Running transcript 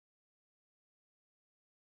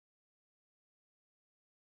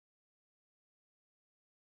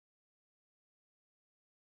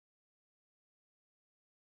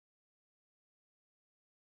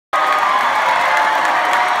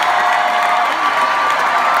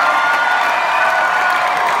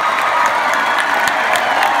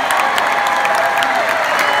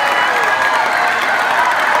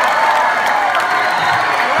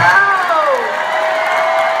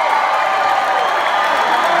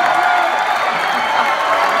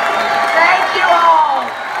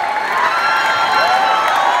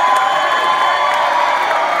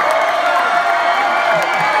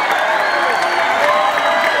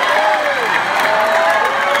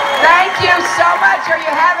so much. Are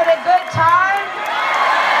you having a good time?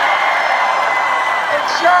 It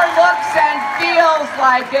sure looks and feels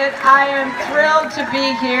like it. I am thrilled to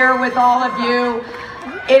be here with all of you.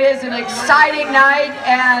 It is an exciting night,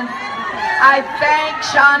 and I thank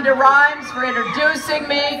Shonda Rhimes for introducing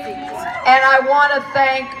me, and I want to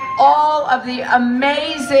thank all of the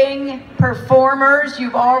amazing performers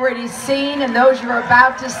you've already seen and those you're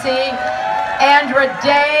about to see. Andra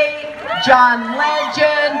Day, John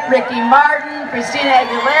Legend, Ricky Martin, Christina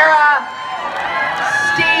Aguilera,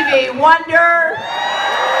 Stevie Wonder,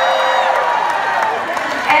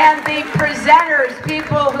 and the presenters,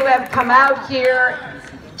 people who have come out here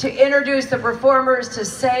to introduce the performers, to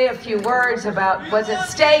say a few words about what's at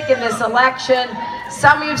stake in this election.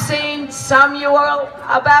 Some you've seen, some you are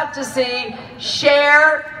about to see.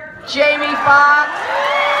 Cher, Jamie Foxx,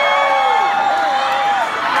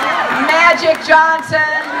 Magic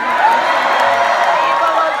Johnson, Eva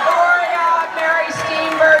Longoria, Mary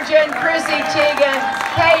Steenburgen, Chrissy Teigen,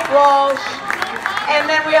 Kate Walsh, and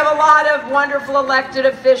then we have a lot of wonderful elected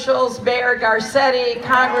officials: Mayor Garcetti,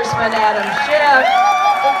 Congressman Adam Schiff,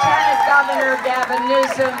 Lieutenant Governor Gavin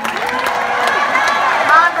Newsom,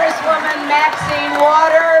 Congresswoman Maxine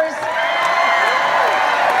Waters,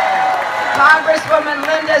 Congresswoman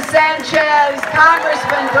Linda Sanchez,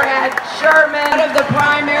 Congressman Brad Sherman. Out of the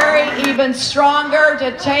primary, even stronger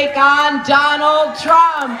to take on Donald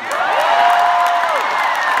Trump.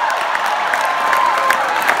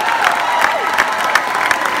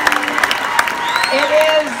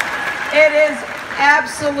 It is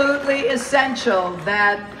absolutely essential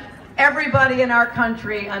that everybody in our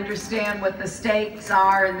country understand what the stakes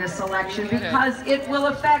are in this election, because it will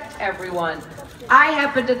affect everyone. I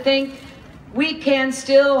happen to think we can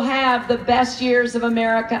still have the best years of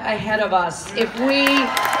America ahead of us if we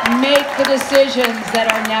make the decisions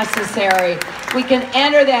that are necessary. We can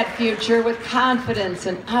enter that future with confidence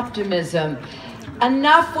and optimism.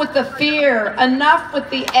 Enough with the fear, enough with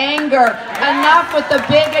the anger, enough with the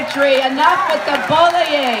bigotry, enough with the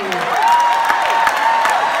bullying.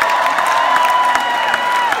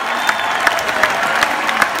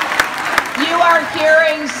 You are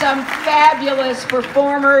hearing some fabulous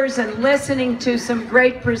performers and listening to some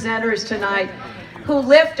great presenters tonight who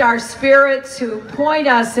lift our spirits, who point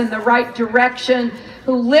us in the right direction,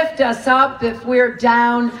 who lift us up if we're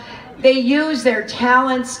down. They use their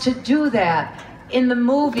talents to do that. In the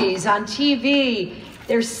movies, on TV,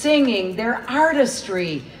 their singing, their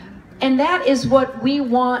artistry. And that is what we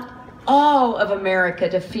want all of America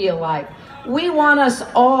to feel like. We want us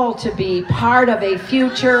all to be part of a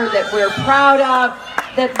future that we're proud of,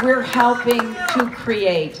 that we're helping to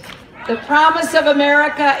create. The promise of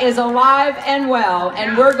America is alive and well,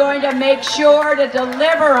 and we're going to make sure to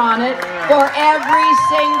deliver on it for every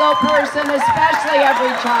single person, especially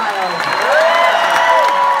every child.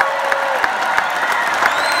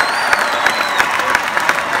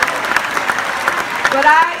 But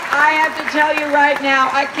I have to tell you right now,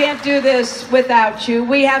 I can't do this without you.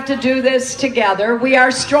 We have to do this together. We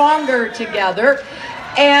are stronger together.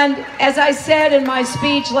 And as I said in my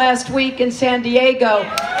speech last week in San Diego,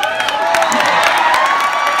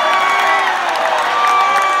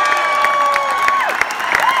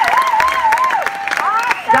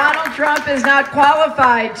 Donald Trump is not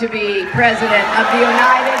qualified to be President of the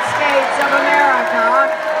United States of America.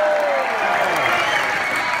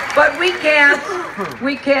 But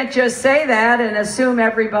we can't just say that and assume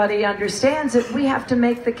everybody understands it. We have to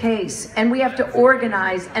make the case, and we have to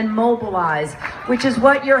organize and mobilize, which is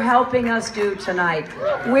what you're helping us do tonight.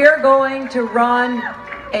 We're going to run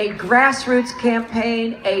a grassroots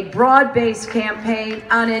campaign, a broad-based campaign,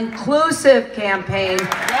 an inclusive campaign,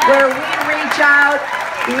 where we reach out,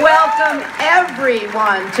 welcome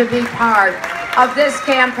everyone to be part of this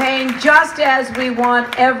campaign, just as we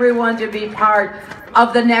want everyone to be part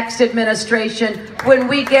of the next administration, when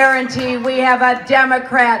we guarantee we have a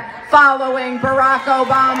Democrat following Barack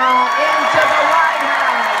Obama into the White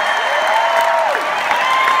House.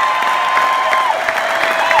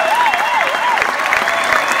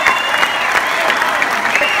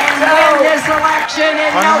 And win this election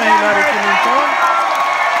in November. کلینتون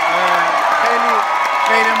خیلی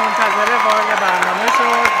غیر منتظره وارد برنامه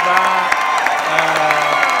شد و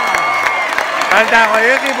در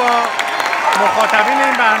دقایقی با مخاطبین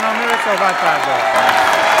این برنامه به صحبت پرداخت.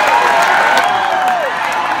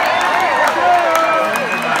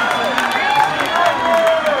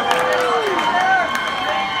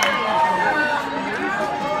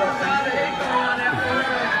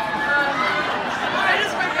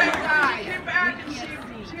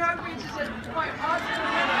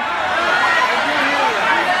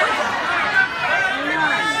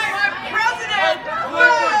 President!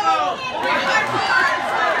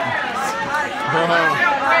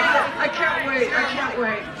 I can't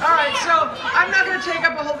wait. All right, so I'm not going to take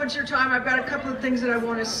up a whole bunch of your time. I've got a couple of things that I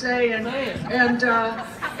want to say, and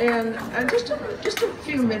just a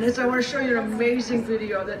few minutes. I want to show you an amazing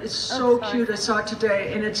video that is so cute. I saw it today,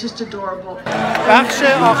 and it's just adorable. بخش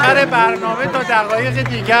آخر برنامه تا دقایق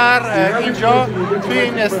دیگر اینجا توی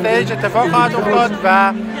این استیج اتفاق خواهد افتاد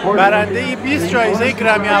و برنده 20 جایزه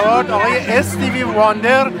گرمی اوارد آقای استیوی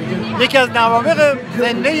واندر، یکی از نوابغ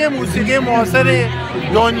زنده موسیقی معاصر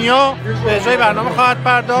دنیا، به اجرای برنامه خواهد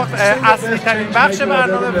پرداخت. اصلی ترین بخش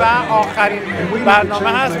برنامه و آخرین برنامه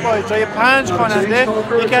هست با اجرای 5 خواننده.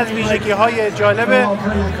 یکی از ویژگی های جالب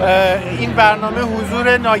این برنامه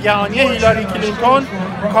حضور ناگهانی هیلاری کلینتون،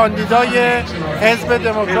 کاندیدای حزب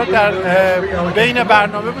دموکرات، در بین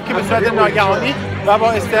برنامه بود که به صورت ناگهانی و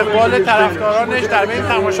با استقبال طرفدارانش در بین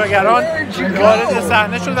تماشاگران وارد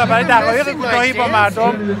صحنه شد و برای دقایق کوتاهی با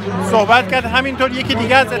مردم صحبت کرد. همینطور یکی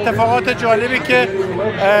دیگه از اتفاقات جالبی که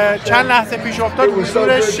چند لحظه پیش افتاد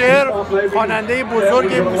حضور شعر، خواننده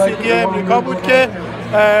بزرگ موسیقی امریکا بود که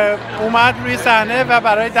اومد روی صحنه و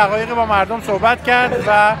برای دقایق با مردم صحبت کرد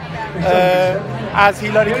و از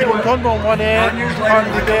هیلاری کلینتون به عنوان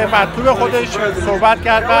کاندید مطلوب خودش صحبت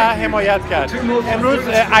کرد و حمایت کرد. امروز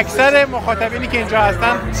اکثر مخاطبینی که اینجا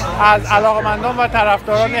هستند از علاقمندان و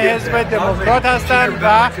طرفداران حزب دموکرات هستند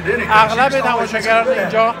و اغلب تماشاگران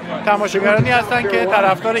اینجا تماشاگرانی هستند که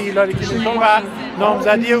طرفدار هیلاری کلینتون و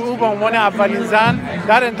نامزدی او به عنوان اولین زن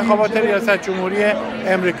در انتخابات ریاست جمهوری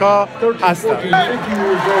امریکا هستند.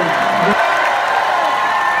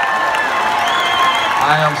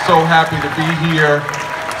 I am so happy to be here.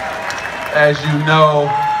 As you know,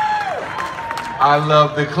 I love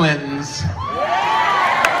the Clintons.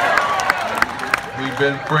 We've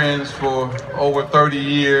been friends for over 30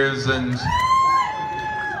 years, and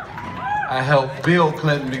I helped Bill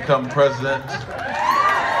Clinton become president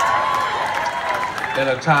in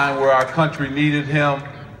a time where our country needed him,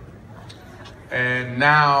 and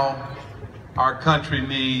now our country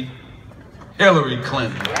needs Hillary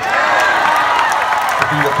Clinton to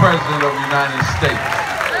be the President of the United States.